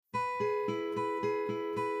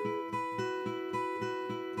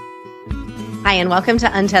Hi, and welcome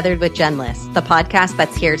to Untethered with Jen Liss, the podcast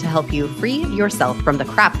that's here to help you free yourself from the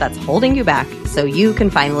crap that's holding you back so you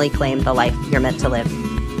can finally claim the life you're meant to live.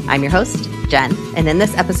 I'm your host, Jen, and in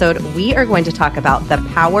this episode, we are going to talk about the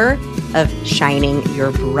power of shining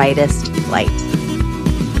your brightest light.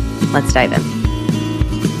 Let's dive in.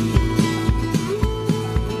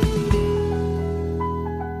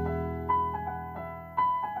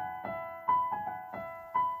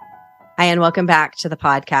 Hi, and welcome back to the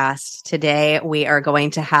podcast. Today, we are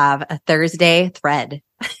going to have a Thursday thread,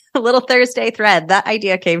 a little Thursday thread. That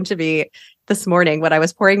idea came to me this morning when I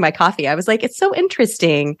was pouring my coffee. I was like, it's so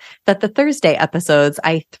interesting that the Thursday episodes,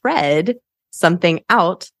 I thread something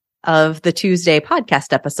out of the Tuesday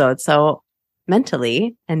podcast episode. So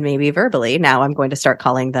mentally and maybe verbally, now I'm going to start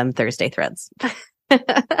calling them Thursday threads.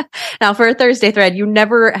 Now, for a Thursday thread, you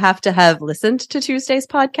never have to have listened to Tuesday's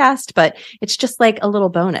podcast, but it's just like a little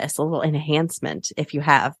bonus, a little enhancement if you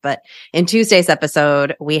have. But in Tuesday's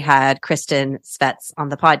episode, we had Kristen Svets on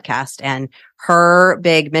the podcast, and her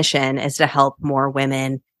big mission is to help more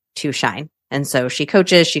women to shine. And so she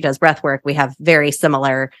coaches, she does breath work. We have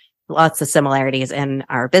lots of similarities in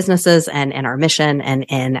our businesses and in our mission and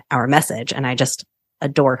in our message. And I just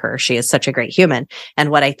adore her. She is such a great human. And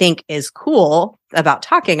what I think is cool about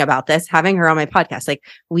talking about this, having her on my podcast, like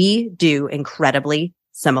we do incredibly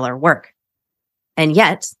similar work. And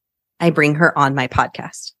yet I bring her on my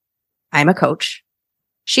podcast. I'm a coach.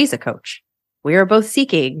 She's a coach. We are both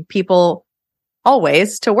seeking people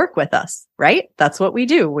always to work with us, right? That's what we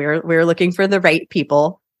do. We're looking for the right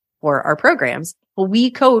people for our programs. Well, we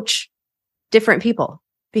coach different people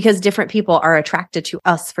because different people are attracted to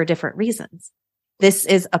us for different reasons. This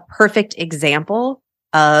is a perfect example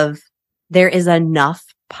of there is enough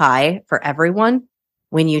pie for everyone.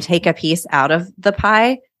 When you take a piece out of the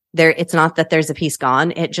pie, it's not that there's a piece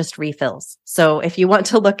gone, it just refills. So if you want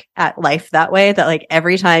to look at life that way, that like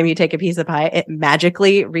every time you take a piece of pie, it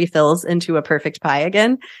magically refills into a perfect pie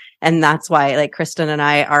again. And that's why like Kristen and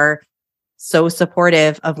I are so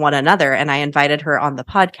supportive of one another. And I invited her on the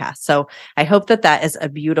podcast. So I hope that that is a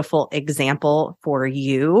beautiful example for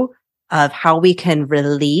you of how we can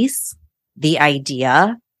release the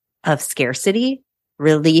idea of scarcity,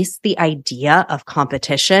 release the idea of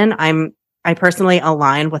competition. I personally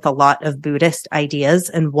align with a lot of Buddhist ideas.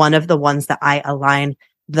 And one of the ones that I align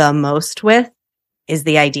the most with is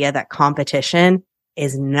the idea that competition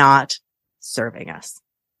is not serving us.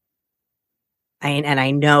 And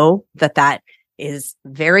I know that that is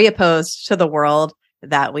very opposed to the world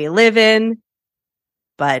that we live in.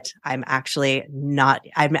 But I'm actually not,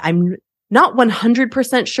 I'm not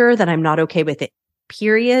 100% sure that I'm not okay with it,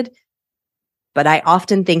 period. But I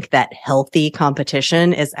often think that healthy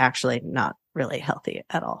competition is actually not really healthy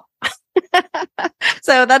at all.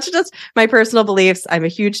 So that's just my personal beliefs. I'm a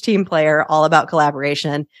huge team player, all about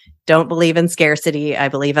collaboration. Don't believe in scarcity. I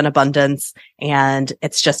believe in abundance. And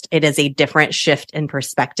it is a different shift in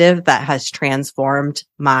perspective that has transformed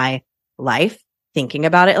my life. Thinking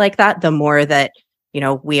about it like that, the more that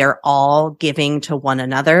we are all giving to one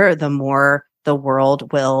another, the more the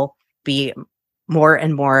world will be more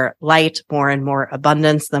and more light, more and more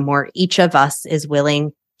abundance, the more each of us is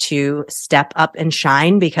willing to step up and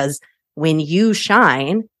shine. Because when you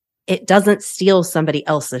shine, it doesn't steal somebody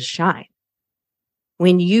else's shine.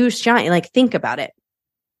 When you shine, like think about it.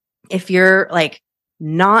 If you're like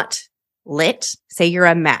not lit, say you're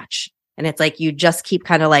a match, and it's like you just keep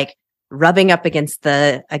kind of like rubbing up against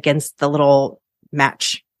the little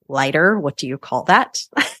match lighter. What do you call that?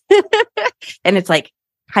 And it's like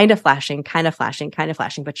kind of flashing,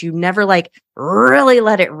 but you never like really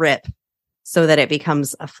let it rip so that it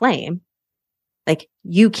becomes a flame. Like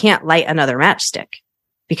you can't light another matchstick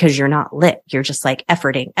because you're not lit. You're just like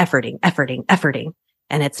efforting.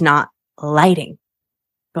 And it's not lighting.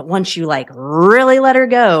 But once you like really let her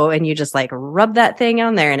go and you just like rub that thing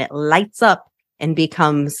on there and it lights up and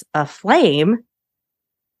becomes a flame,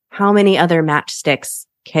 how many other matchsticks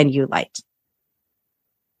can you light?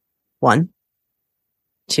 1,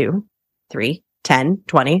 2, 3, 10,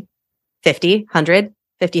 20, 50, 100,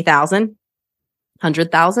 50,000,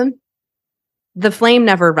 100,000. The flame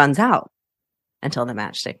never runs out until the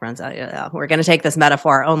matchstick runs out. We're going to take this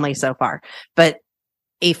metaphor only so far, but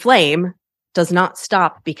a flame does not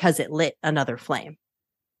stop because it lit another flame,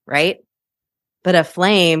 right? But a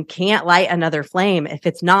flame can't light another flame if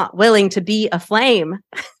it's not willing to be a flame.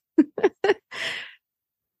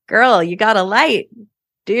 Girl, you got to light.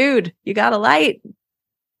 Dude, you got to light.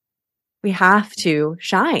 We have to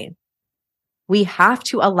shine. We have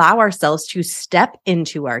to allow ourselves to step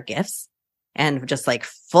into our gifts and just like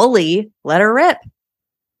fully let her rip.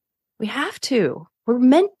 We have to. We're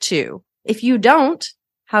meant to. If you don't,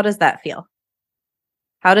 how does that feel?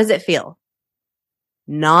 How does it feel?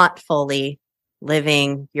 Not fully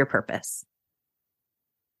living your purpose.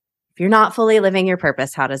 If you're not fully living your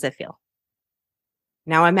purpose, how does it feel?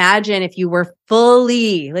 Now imagine if you were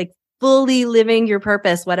fully living your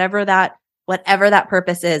purpose, whatever that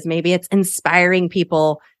purpose is. Maybe it's inspiring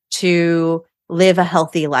people to live a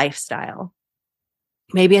healthy lifestyle.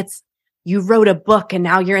 Maybe it's you wrote a book and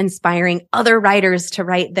now you're inspiring other writers to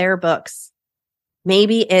write their books.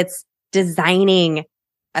 Maybe it's designing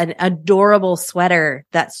an adorable sweater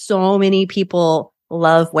that so many people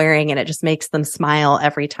love wearing and it just makes them smile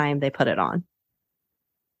every time they put it on.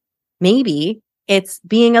 Maybe it's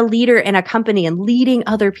being a leader in a company and leading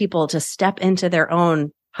other people to step into their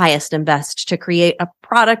own highest and best to create a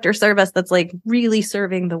product or service that's like really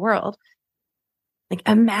serving the world. Like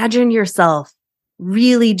imagine yourself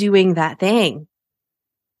really doing that thing.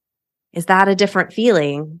 Is that a different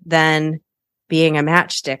feeling than being a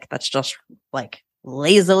matchstick that's just like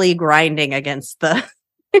lazily grinding against the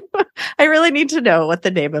I really need to know what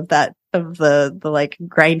the name of that of the like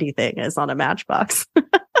grindy thing is on a matchbox.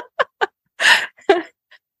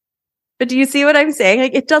 But do you see what I'm saying?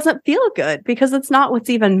 Like it doesn't feel good because it's not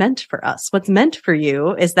what's even meant for us. What's meant for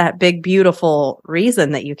you is that big, beautiful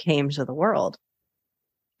reason that you came to the world.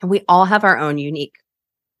 And we all have our own unique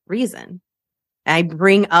reason. I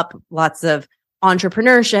bring up lots of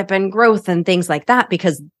entrepreneurship and growth and things like that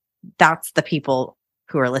because that's the people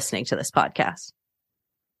who are listening to this podcast.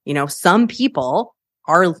 You know, some people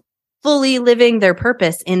are fully living their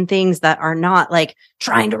purpose in things that are not like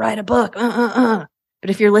trying to write a book. But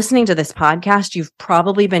if you're listening to this podcast, you've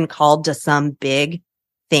probably been called to some big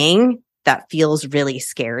thing that feels really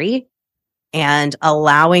scary, and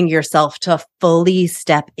allowing yourself to fully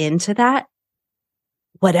step into that,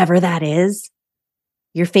 whatever that is,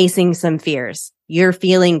 you're facing some fears. You're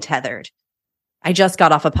feeling tethered. I just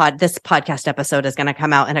got off this podcast episode is going to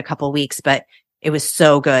come out in a couple weeks, but it was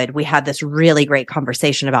so good. We had this really great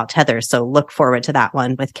conversation about tethers. So look forward to that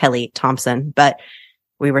one with Kelly Thompson. But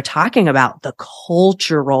we were talking about the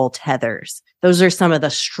cultural tethers. Those are some of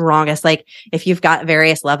the strongest, like if you've got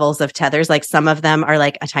various levels of tethers, like some of them are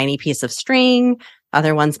like a tiny piece of string.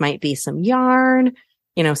 Other ones might be some yarn.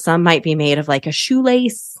 You know, some might be made of like a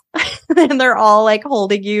shoelace and they're all like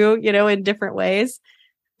holding you, you know, in different ways.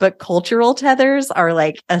 But cultural tethers are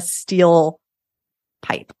like a steel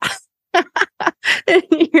pipe.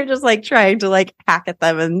 You're just like trying to like hack at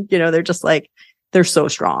them and, you know, they're just like, they're so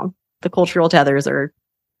strong. The cultural tethers are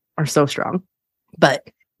so strong. But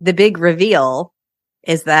the big reveal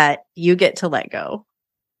is that you get to let go.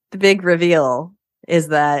 The big reveal is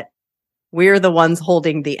that we're the ones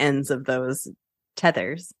holding the ends of those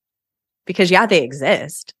tethers. Because yeah, they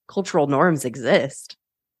exist. Cultural norms exist.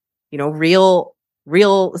 You know,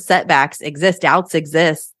 real setbacks exist, doubts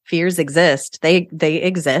exist, fears exist. They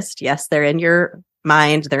exist. Yes, they're in your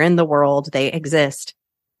mind, they're in the world, they exist.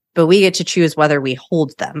 But we get to choose whether we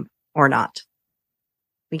hold them or not.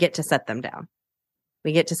 We get to set them down.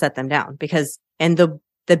 We get to set them down because, and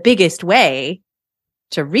the biggest way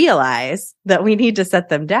to realize that we need to set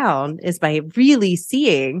them down is by really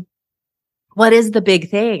seeing what is the big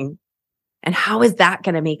thing and how is that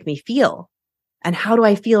going to make me feel? And how do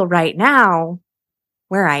I feel right now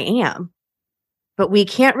where I am? But we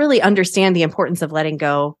can't really understand the importance of letting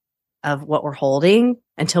go of what we're holding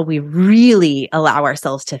until we really allow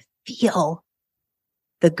ourselves to feel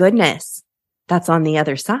the goodness that's on the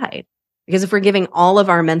other side. Because if we're giving all of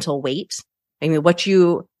our mental weight, I mean, what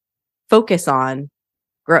you focus on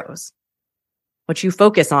grows. What you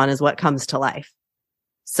focus on is what comes to life.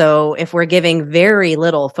 So if we're giving very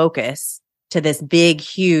little focus to this big,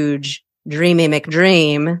 huge, dreamy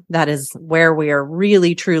McDream, that is where we are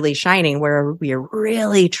really, truly shining, where we are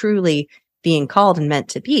really, truly being called and meant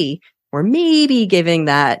to be, we're maybe giving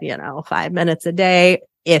that, 5 minutes a day,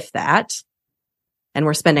 if that. And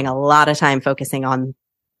we're spending a lot of time focusing on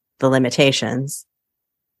the limitations,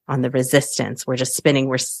 on the resistance. We're just spinning.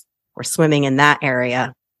 We're swimming in that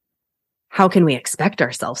area. How can we expect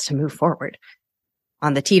ourselves to move forward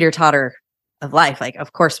on the teeter-totter of life? Like,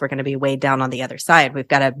 of course, we're going to be weighed down on the other side. We've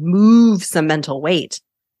got to move some mental weight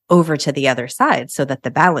over to the other side so that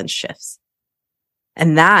the balance shifts.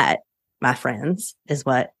 And that, my friends, is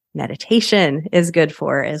what meditation is good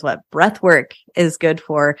for, is what breath work is good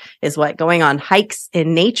for, is what going on hikes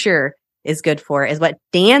in nature is good for, is what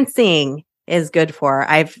dancing is good for.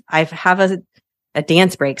 I have a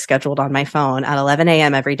dance break scheduled on my phone at 11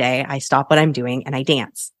 a.m. every day. I stop what I'm doing and I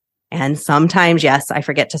dance. And sometimes, yes, I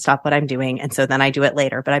forget to stop what I'm doing. And so then I do it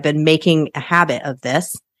later. But I've been making a habit of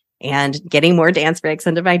this. and getting more dance breaks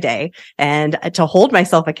into my day. And to hold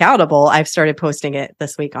myself accountable, I've started posting it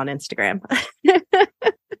this week on Instagram.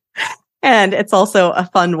 And it's also a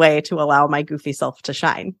fun way to allow my goofy self to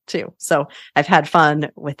shine too. So I've had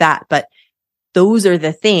fun with that. But those are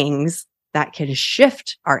the things that can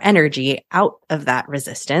shift our energy out of that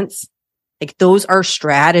resistance. Like those are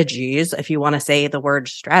strategies. If you want to say the word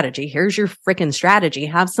strategy, here's your freaking strategy.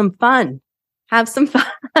 Have some fun. Have some fun.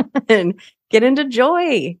 Get into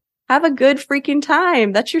joy. Have a good freaking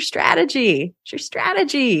time. That's your strategy. It's your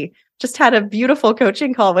strategy. Just had a beautiful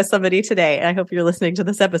coaching call with somebody today. I hope you're listening to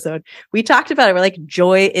this episode. We talked about it. We're like,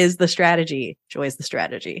 joy is the strategy. Joy is the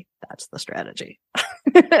strategy. That's the strategy.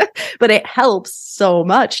 But it helps so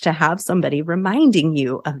much to have somebody reminding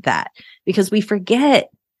you of that because we forget.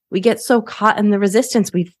 We get so caught in the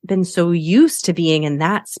resistance. We've been so used to being in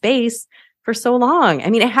that space for so long. I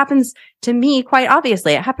mean, it happens to me quite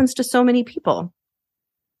obviously. It happens to so many people.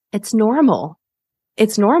 It's normal.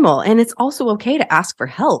 It's normal. And it's also okay to ask for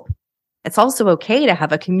help. It's also okay to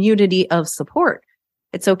have a community of support.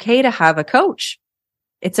 It's okay to have a coach.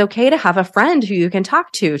 It's okay to have a friend who you can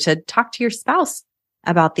talk to your spouse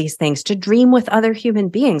about these things, to dream with other human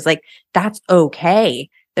beings. Like that's okay.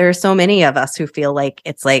 There are so many of us who feel like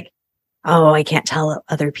it's like, oh, I can't tell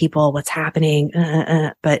other people what's happening.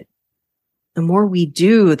 But the more we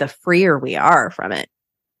do, the freer we are from it.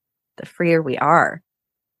 The freer we are.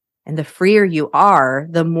 And the freer you are,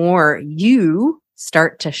 the more you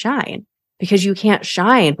start to shine. Because you can't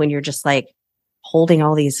shine when you're just like holding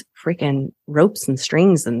all these freaking ropes and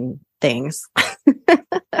strings and things.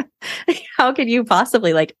 How could you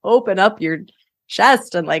possibly like open up your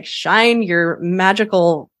chest and like shine your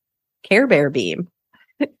magical Care Bear beam?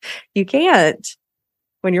 You can't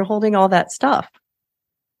when you're holding all that stuff.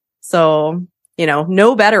 So,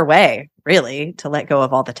 no better way really to let go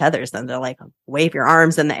of all the tethers than to like wave your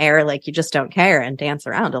arms in the air like you just don't care and dance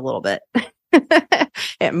around a little bit.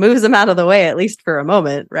 It moves them out of the way, at least for a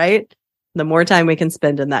moment, right? The more time we can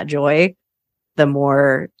spend in that joy, the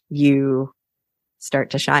more you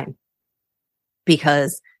start to shine.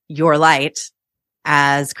 Because your light,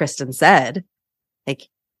 as Kristen said, like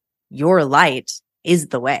your light is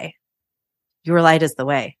the way. Your light is the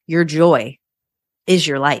way. Your joy is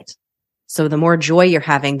your light. So the more joy you're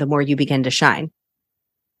having, the more you begin to shine.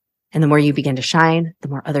 And the more you begin to shine, the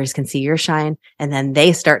more others can see your shine. And then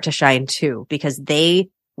they start to shine too, because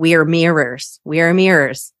we are mirrors. We are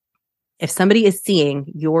mirrors. If somebody is seeing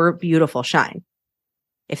your beautiful shine,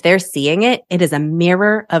 if they're seeing it, it is a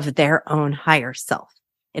mirror of their own higher self.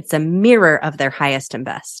 It's a mirror of their highest and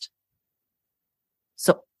best.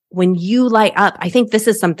 So when you light up, I think this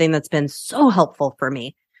is something that's been so helpful for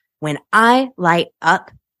me. When I light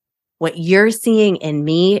up, what you're seeing in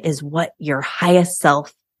me is what your highest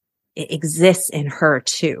self, it exists in her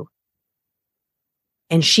too.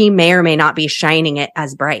 And she may or may not be shining it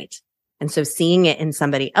as bright. And so seeing it in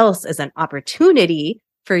somebody else is an opportunity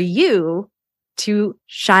for you to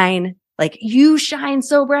shine, like you shine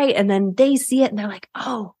so bright, and then they see it and they're like,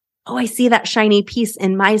 oh, I see that shiny piece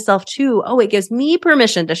in myself too. Oh, it gives me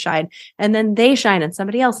permission to shine. And then they shine and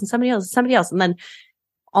somebody else and somebody else and somebody else. And then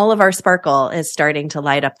all of our sparkle is starting to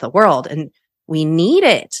light up the world. And we need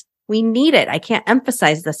it. We need it. I can't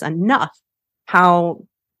emphasize this enough, how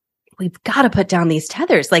we've got to put down these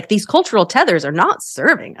tethers. Like these cultural tethers are not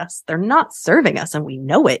serving us. They're not serving us and we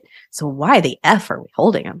know it. So why the F are we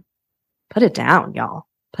holding them? Put it down, y'all.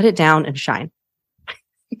 Put it down and shine.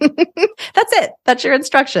 That's it. That's your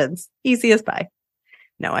instructions. Easy as pie.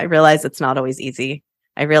 No, I realize it's not always easy.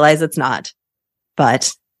 I realize it's not,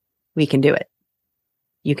 but we can do it.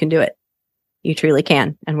 You can do it. You truly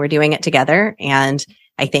can. And we're doing it together. And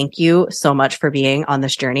I thank you so much for being on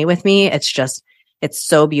this journey with me. It's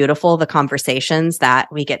so beautiful, the conversations that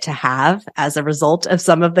we get to have as a result of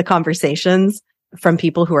some of the conversations from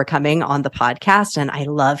people who are coming on the podcast. And I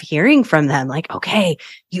love hearing from them like, okay,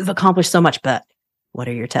 you've accomplished so much, but what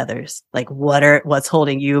are your tethers? Like what's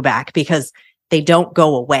holding you back? Because they don't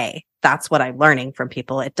go away. That's what I'm learning from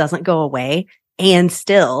people. It doesn't go away. And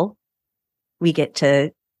still we get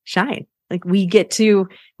to shine. Like we get to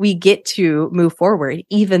move forward,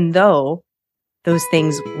 even though those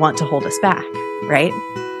things want to hold us back, right?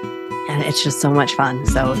 And it's just so much fun.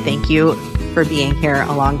 So thank you for being here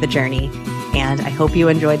along the journey. And I hope you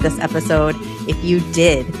enjoyed this episode. If you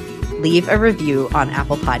did, leave a review on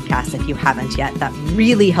Apple Podcasts if you haven't yet. That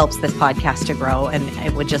really helps this podcast to grow. And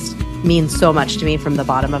it would just mean so much to me from the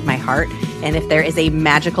bottom of my heart. And if there is a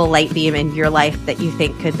magical light beam in your life that you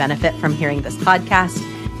think could benefit from hearing this podcast,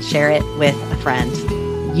 share it with a friend.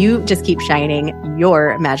 You just keep shining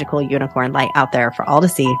your magical unicorn light out there for all to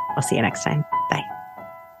see. I'll see you next time.